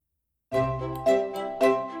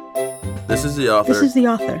This is the author. This is the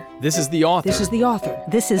author. This is the author. This is the author.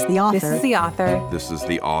 This is the author. This is the author. This is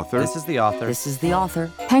the author. This is the author. This is the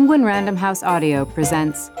author. Penguin Random House Audio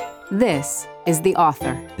presents This is the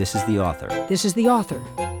Author. This is the author. This is the author.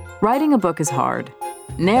 Writing a book is hard.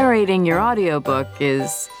 Narrating your audiobook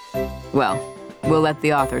is, well, we'll let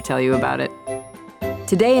the author tell you about it.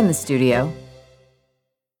 Today in the studio...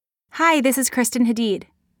 Hi, this is Kristen Hadeed.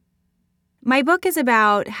 My book is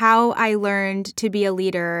about how I learned to be a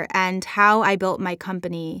leader and how I built my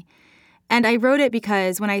company. And I wrote it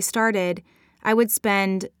because when I started, I would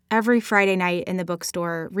spend every Friday night in the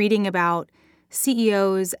bookstore reading about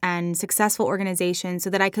CEOs and successful organizations so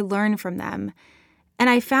that I could learn from them. And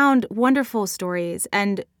I found wonderful stories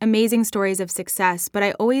and amazing stories of success, but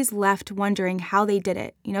I always left wondering how they did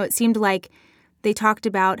it. You know, it seemed like they talked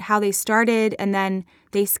about how they started and then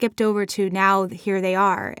they skipped over to now here they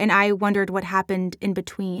are. And I wondered what happened in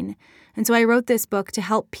between. And so I wrote this book to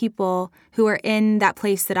help people who are in that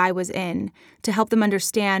place that I was in, to help them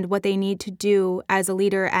understand what they need to do as a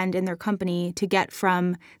leader and in their company to get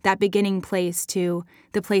from that beginning place to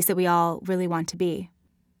the place that we all really want to be.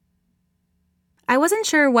 I wasn't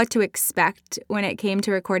sure what to expect when it came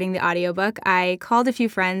to recording the audiobook. I called a few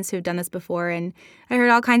friends who've done this before, and I heard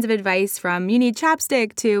all kinds of advice from you need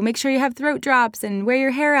chapstick to make sure you have throat drops and wear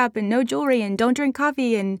your hair up and no jewelry and don't drink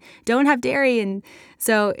coffee and don't have dairy. And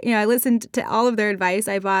so, I listened to all of their advice.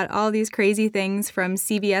 I bought all these crazy things from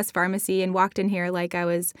CVS Pharmacy and walked in here like I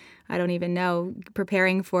was, I don't even know,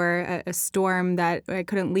 preparing for a storm that I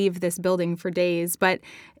couldn't leave this building for days. But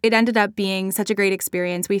it ended up being such a great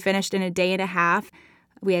experience. We finished in a day and a half.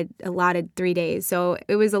 We had allotted 3 days, so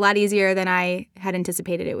it was a lot easier than I had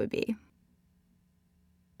anticipated it would be.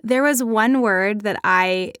 There was one word that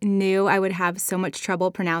I knew I would have so much trouble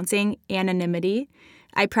pronouncing: anonymity.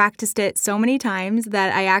 I practiced it so many times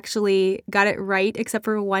that I actually got it right except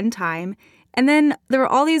for one time. And then there were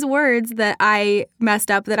all these words that I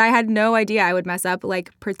messed up that I had no idea I would mess up,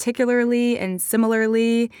 like particularly and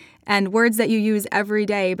similarly, and words that you use every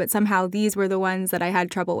day, but somehow these were the ones that I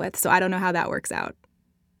had trouble with, so I don't know how that works out.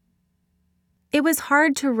 It was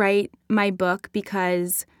hard to write my book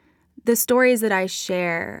because the stories that I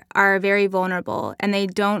share are very vulnerable, and they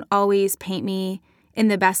don't always paint me in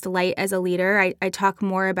the best light as a leader. I talk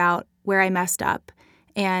more about where I messed up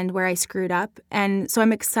and where I screwed up. And so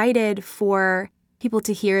I'm excited for people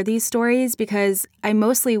to hear these stories because I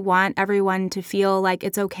mostly want everyone to feel like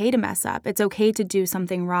it's okay to mess up. It's okay to do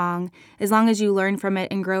something wrong as long as you learn from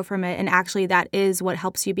it and grow from it. And actually that is what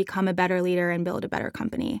helps you become a better leader and build a better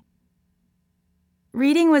company.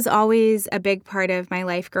 Reading was always a big part of my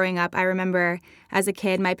life growing up. I remember as a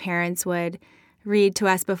kid, my parents would read to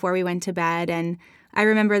us before we went to bed. And I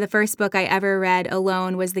remember the first book I ever read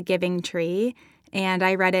alone was The Giving Tree. And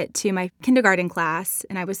I read it to my kindergarten class,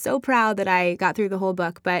 and I was so proud that I got through the whole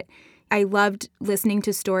book. But I loved listening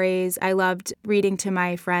to stories. I loved reading to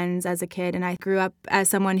my friends as a kid, and I grew up as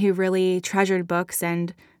someone who really treasured books,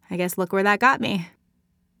 and I guess look where that got me.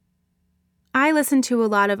 I listen to a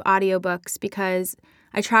lot of audiobooks because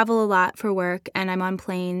I travel a lot for work, and I'm on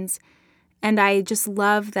planes, and I just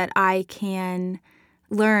love that I can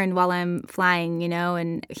learn while I'm flying,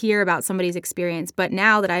 and hear about somebody's experience. But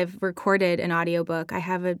now that I've recorded an audiobook, I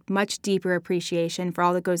have a much deeper appreciation for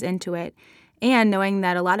all that goes into it, and knowing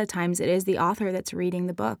that a lot of times it is the author that's reading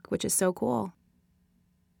the book, which is so cool.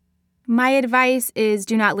 My advice is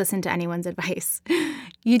do not listen to anyone's advice.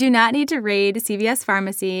 You do not need to raid CVS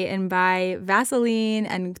Pharmacy and buy Vaseline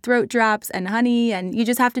and throat drops and honey, and you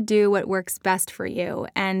just have to do what works best for you.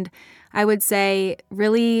 And I would say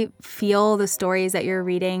really feel the stories that you're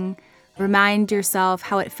reading, remind yourself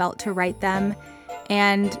how it felt to write them,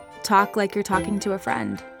 and talk like you're talking to a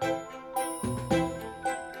friend.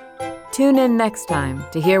 Tune in next time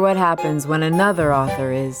to hear what happens when another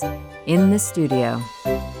author is in the studio.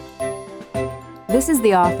 This is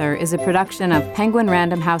the Author is a production of Penguin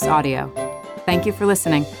Random House Audio. Thank you for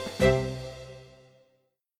listening.